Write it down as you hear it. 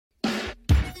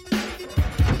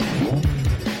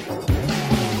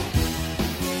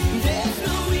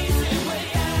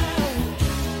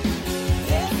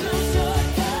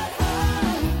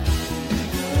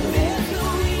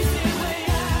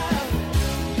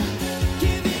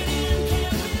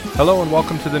Hello and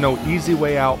welcome to the No Easy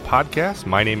Way Out podcast.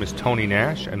 My name is Tony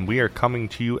Nash, and we are coming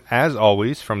to you, as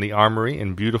always, from the Armory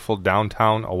in beautiful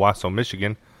downtown Owasso,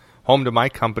 Michigan, home to my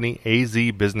company, AZ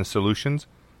Business Solutions,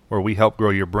 where we help grow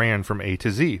your brand from A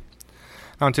to Z.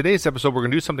 Now, in today's episode, we're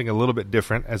going to do something a little bit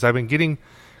different, as I've been getting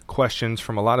questions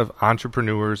from a lot of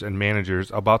entrepreneurs and managers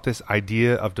about this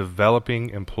idea of developing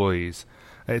employees.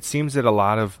 It seems that a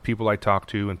lot of people I talk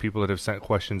to and people that have sent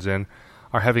questions in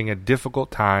are having a difficult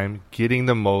time getting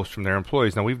the most from their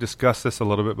employees. Now, we've discussed this a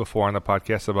little bit before on the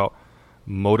podcast about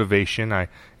motivation. I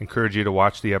encourage you to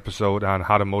watch the episode on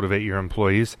how to motivate your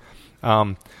employees.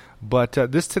 But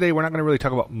this today, we're not going to really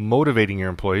talk about motivating your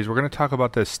employees. We're going to talk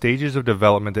about the stages of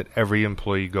development that every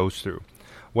employee goes through.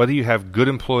 Whether you have good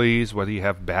employees, whether you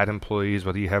have bad employees,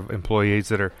 whether you have employees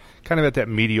that are kind of at that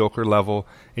mediocre level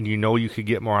and you know you could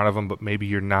get more out of them, but maybe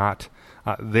you're not.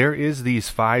 There is these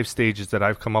 5 stages that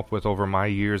I've come up with over my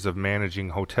years of managing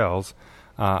hotels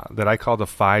that I call the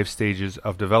 5 stages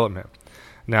of development.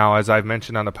 Now, as I've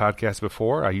mentioned on the podcast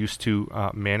before, I used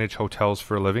to manage hotels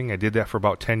for a living. I did that for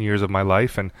about 10 years of my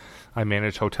life, and I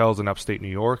managed hotels in upstate New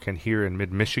York and here in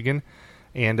mid-Michigan.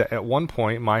 And at one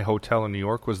point, my hotel in New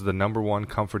York was the number 1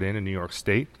 Comfort Inn in New York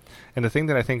State. And the thing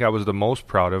that I think I was the most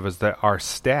proud of is that our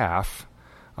staff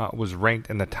was ranked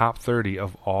in the top 30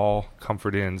 of all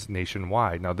Comfort Inns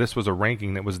nationwide. Now, this was a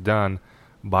ranking that was done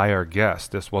by our guests.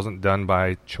 This wasn't done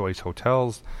by Choice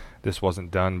Hotels. This wasn't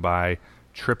done by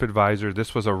TripAdvisor.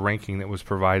 This was a ranking that was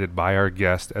provided by our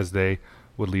guests as they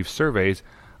would leave surveys.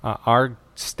 Our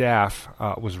staff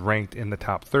was ranked in the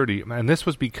top 30. And this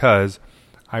was because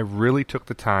I really took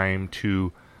the time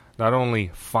to not only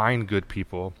find good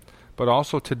people, but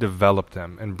also to develop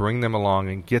them and bring them along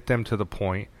and get them to the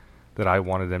point that I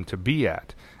wanted them to be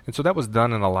at. And so that was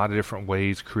done in a lot of different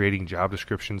ways, creating job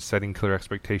descriptions, setting clear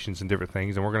expectations and different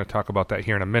things. And we're going to talk about that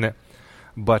here in a minute.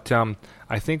 But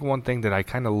I think one thing that I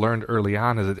kind of learned early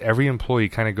on is that every employee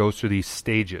kind of goes through these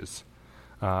stages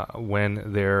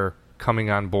when they're coming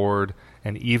on board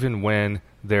and even when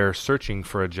they're searching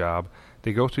for a job.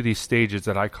 They go through these stages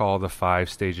that I call the 5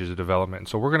 stages of development.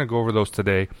 So we're going to go over those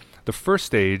today. The first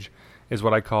stage is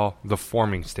what I call the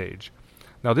forming stage.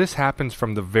 Now, this happens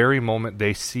from the very moment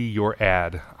they see your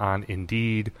ad on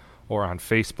Indeed or on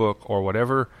Facebook or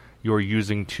whatever you're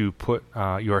using to put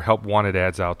your help wanted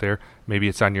ads out there. Maybe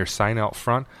it's on your sign out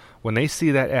front. When they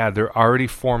see that ad, they're already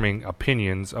forming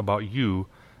opinions about you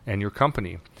and your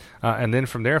company. And then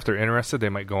from there, if they're interested, they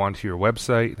might go onto your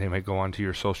website, they might go onto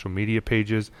your social media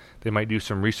pages, they might do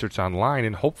some research online,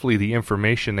 and hopefully the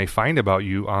information they find about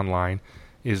you online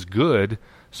is good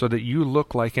so that you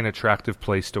look like an attractive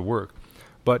place to work.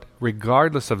 But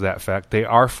regardless of that fact, they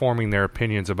are forming their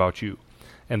opinions about you.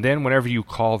 And then whenever you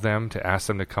call them to ask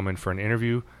them to come in for an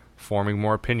interview, forming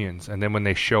more opinions. And then when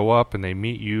they show up and they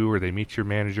meet you or they meet your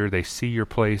manager, they see your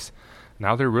place,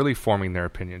 now they're really forming their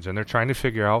opinions. And they're trying to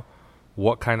figure out,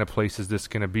 what kind of place is this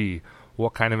going to be?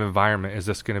 What kind of environment is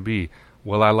this going to be?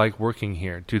 Will I like working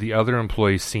here? Do the other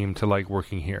employees seem to like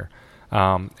working here?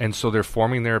 And so they're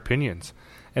forming their opinions.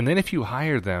 And then if you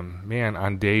hire them, man,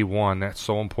 on day 1, that's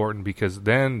so important because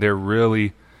then they're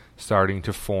really starting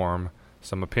to form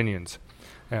some opinions.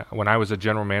 When I was a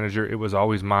general manager, it was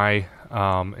always my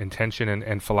intention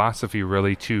and philosophy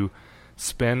really to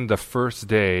spend the first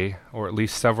day or at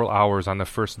least several hours on the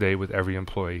first day with every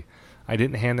employee. I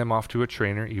didn't hand them off to a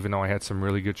trainer, even though I had some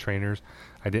really good trainers.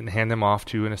 I didn't hand them off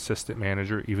to an assistant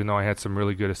manager, even though I had some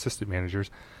really good assistant managers.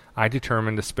 I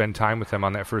determined to spend time with them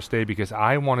on that first day because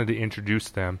I wanted to introduce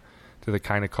them to the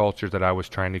kind of culture that I was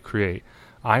trying to create.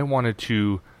 I wanted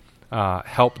to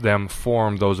help them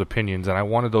form those opinions, and I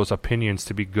wanted those opinions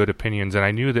to be good opinions, and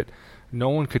I knew that no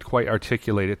one could quite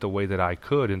articulate it the way that I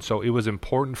could, and so it was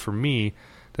important for me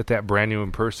that that brand new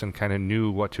person kind of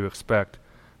knew what to expect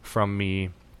from me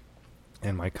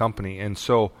and my company. And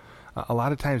so a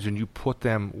lot of times when you put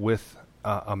them with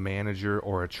a manager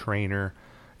or a trainer,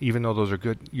 even though those are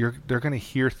good, they're going to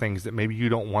hear things that maybe you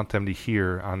don't want them to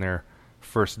hear on their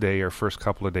first day or first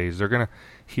couple of days. They're going to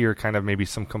hear kind of maybe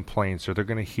some complaints, or they're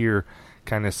going to hear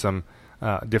kind of some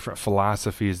different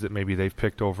philosophies that maybe they've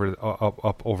picked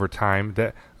up over time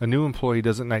that a new employee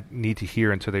doesn't need to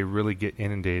hear until they really get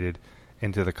inundated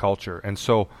into the culture. And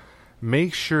so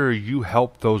make sure you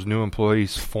help those new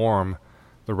employees form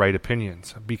the right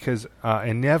opinions, because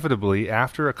inevitably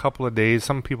after a couple of days,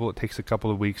 some people it takes a couple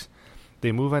of weeks,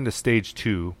 they move on to stage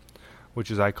 2,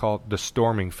 which is I call the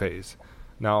storming phase.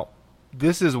 Now,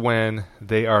 this is when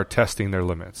they are testing their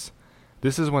limits.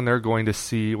 This is when they're going to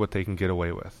see what they can get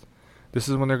away with. This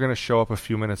is when they're going to show up a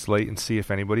few minutes late and see if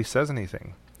anybody says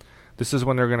anything. This is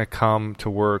when they're going to come to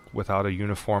work without a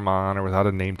uniform on or without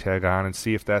a name tag on and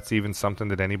see if that's even something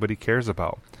that anybody cares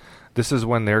about. This is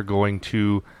when they're going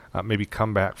to maybe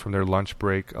come back from their lunch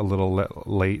break a little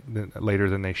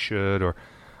later than they should, or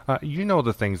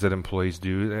the things that employees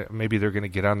do. Maybe they're going to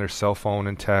get on their cell phone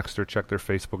and text or check their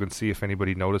Facebook and see if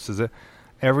anybody notices it.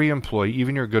 Every employee,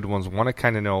 even your good ones, want to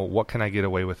kind of know, what can I get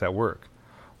away with at work?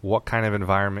 What kind of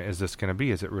environment is this going to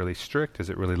be? Is it really strict? Is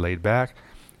it really laid back?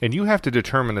 And you have to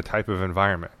determine the type of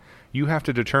environment. You have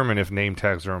to determine if name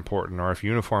tags are important, or if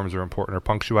uniforms are important, or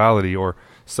punctuality, or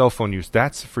cell phone use.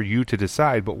 That's for you to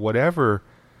decide. But whatever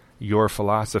your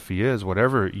philosophy is,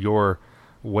 whatever your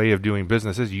way of doing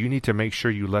business is, you need to make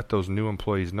sure you let those new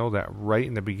employees know that right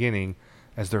in the beginning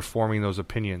as they're forming those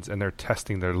opinions and they're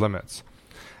testing their limits.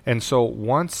 And so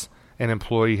once an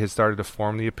employee has started to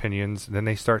form the opinions, then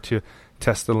they start to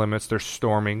test the limits. They're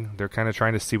storming. They're kind of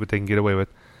trying to see what they can get away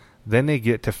with. Then they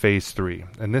get to phase 3.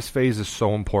 And this phase is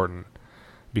so important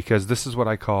because this is what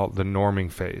I call the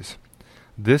norming phase.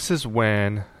 This is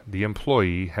when the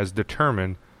employee has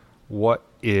determined what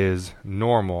is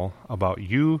normal about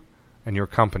you and your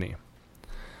company.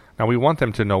 Now, we want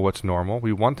them to know what's normal.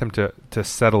 We want them to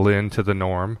settle into the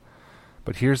norm.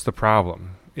 But here's the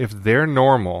problem. If their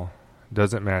normal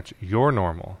doesn't match your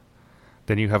normal,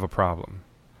 then you have a problem.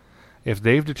 If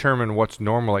they've determined what's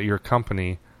normal at your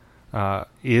company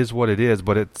is what it is,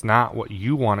 but it's not what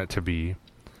you want it to be,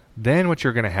 then what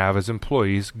you're going to have is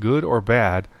employees, good or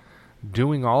bad,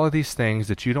 doing all of these things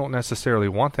that you don't necessarily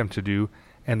want them to do,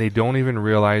 and they don't even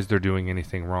realize they're doing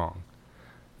anything wrong.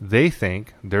 They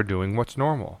think they're doing what's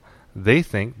normal. They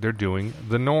think they're doing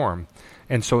the norm.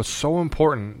 And so it's so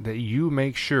important that you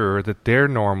make sure that their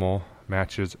normal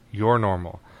matches your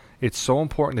normal. It's so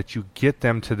important that you get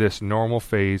them to this normal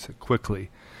phase quickly.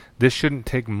 This shouldn't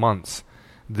take months.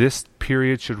 This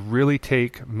period should really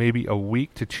take maybe a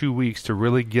week to 2 weeks to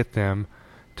really get them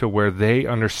to where they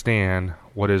understand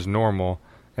what is normal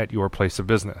at your place of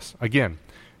business. Again,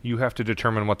 you have to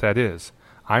determine what that is.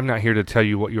 I'm not here to tell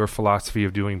you what your philosophy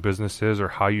of doing business is or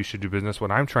how you should do business.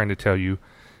 What I'm trying to tell you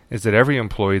is that every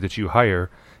employee that you hire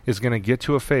is going to get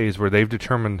to a phase where they've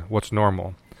determined what's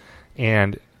normal.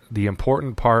 And the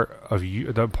important part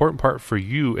for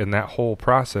you in that whole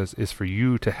process is for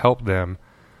you to help them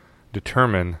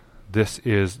determine this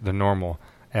is the normal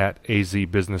at AZ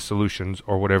Business Solutions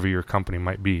or whatever your company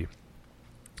might be.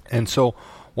 And so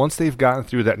once they've gotten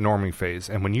through that norming phase,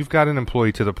 and when you've got an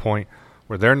employee to the point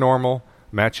where their normal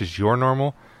matches your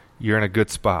normal, you're in a good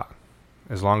spot.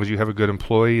 As long as you have a good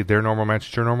employee, their normal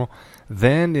matches your normal,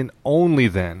 then and only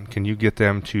then can you get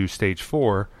them to stage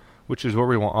 4, which is where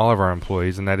we want all of our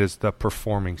employees, and that is the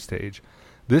performing stage.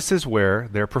 This is where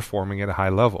they're performing at a high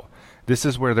level. This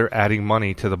is where they're adding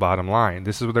money to the bottom line.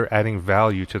 This is where they're adding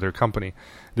value to their company.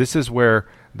 This is where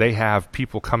they have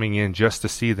people coming in just to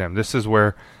see them. This is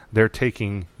where they're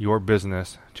taking your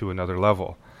business to another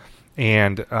level.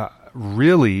 And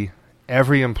really,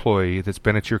 every employee that's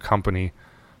been at your company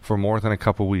for more than a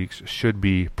couple weeks should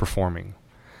be performing.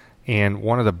 And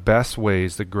one of the best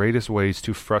ways, the greatest ways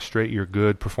to frustrate your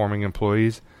good performing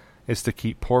employees is to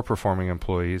keep poor performing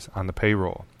employees on the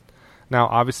payroll. Now,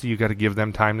 obviously, you got to give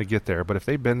them time to get there, but if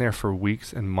they've been there for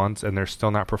weeks and months and they're still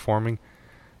not performing,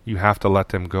 you have to let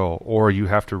them go, or you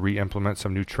have to re-implement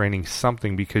some new training,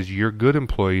 something, because your good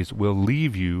employees will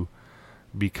leave you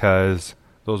because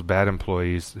those bad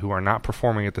employees who are not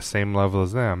performing at the same level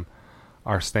as them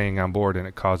are staying on board, and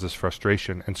it causes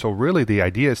frustration. And so really the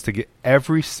idea is to get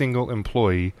every single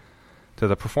employee to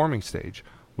the performing stage.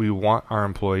 We want our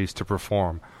employees to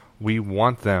perform. We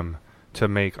want them to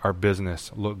make our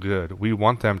business look good. We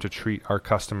want them to treat our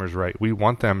customers right. We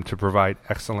want them to provide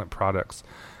excellent products.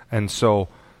 And so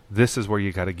this is where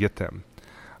you got to get them.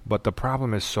 But the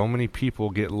problem is so many people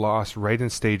get lost right in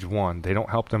stage 1. They don't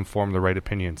help them form the right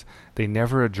opinions. They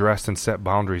never address and set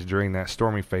boundaries during that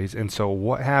storming phase. And so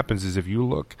what happens is if you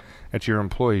look at your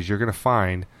employees, you're going to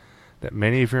find that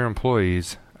many of your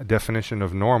employees' definition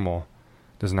of normal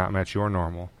does not match your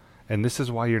normal. And this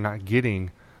is why you're not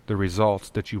getting the results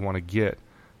that you want to get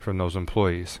from those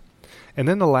employees. And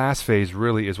then the last phase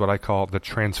really is what I call the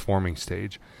transforming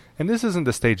stage. And this isn't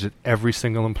the stage that every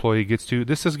single employee gets to.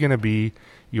 This is going to be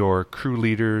your crew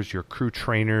leaders, your crew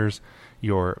trainers,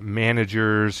 your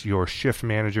managers, your shift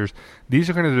managers. These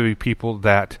are going to be people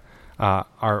that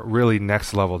are really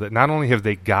next level, that not only have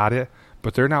they got it,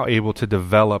 but they're now able to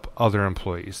develop other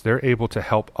employees. They're able to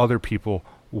help other people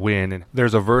win. And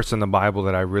there's a verse in the Bible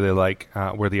that I really like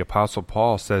where the Apostle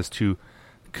Paul says to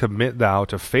commit thou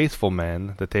to faithful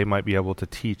men that they might be able to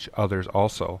teach others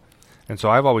also. And so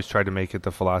I've always tried to make it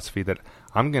the philosophy that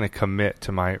I'm going to commit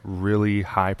to my really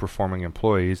high-performing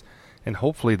employees, and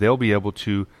hopefully they'll be able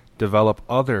to develop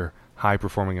other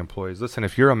high-performing employees. Listen,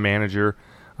 if you're a manager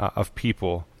of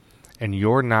people and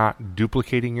you're not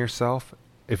duplicating yourself,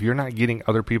 if you're not getting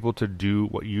other people to do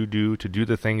what you do, to do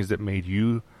the things that made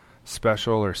you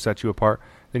special or set you apart,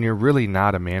 then you're really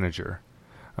not a manager.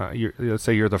 Let's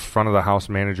say you're the front of the house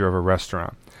manager of a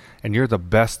restaurant, and you're the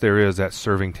best there is at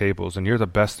serving tables, and you're the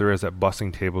best there is at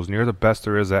bussing tables, and you're the best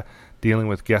there is at dealing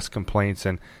with guest complaints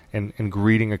and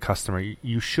greeting a customer.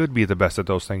 You should be the best at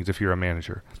those things if you're a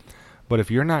manager. But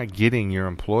if you're not getting your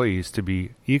employees to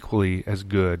be equally as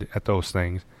good at those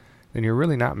things, then you're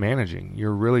really not managing.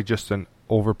 You're really just an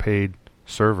overpaid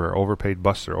server, overpaid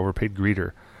busser, overpaid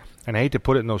greeter. And I hate to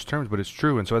put it in those terms, but it's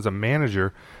true. And so as a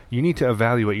manager, you need to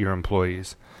evaluate your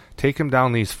employees. Take them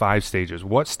down these 5 stages.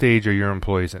 What stage are your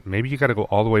employees in? Maybe you got to go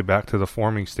all the way back to the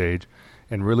forming stage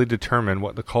and really determine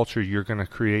what the culture you're going to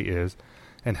create is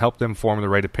and help them form the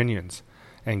right opinions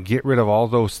and get rid of all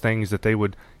those things that they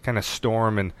would kind of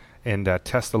storm and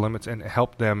test the limits and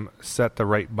help them set the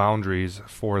right boundaries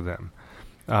for them.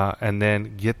 And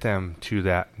then get them to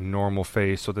that normal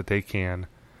phase so that they can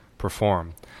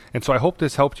perform. And so I hope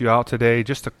this helped you out today.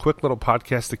 Just a quick little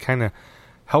podcast to kind of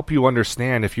help you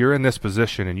understand if you're in this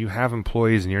position and you have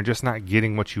employees and you're just not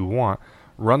getting what you want,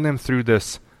 run them through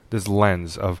this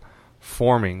lens of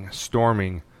forming,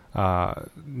 storming,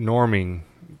 norming,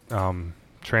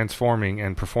 transforming,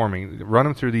 and performing. Run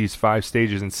them through these 5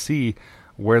 stages and see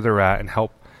where they're at and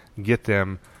help get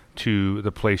them to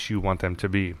the place you want them to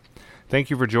be. Thank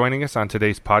you for joining us on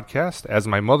today's podcast. As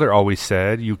my mother always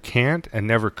said, you can't and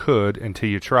never could until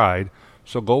you tried.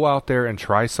 So go out there and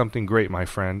try something great, my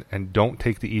friend, and don't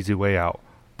take the easy way out.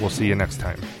 We'll see you next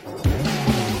time.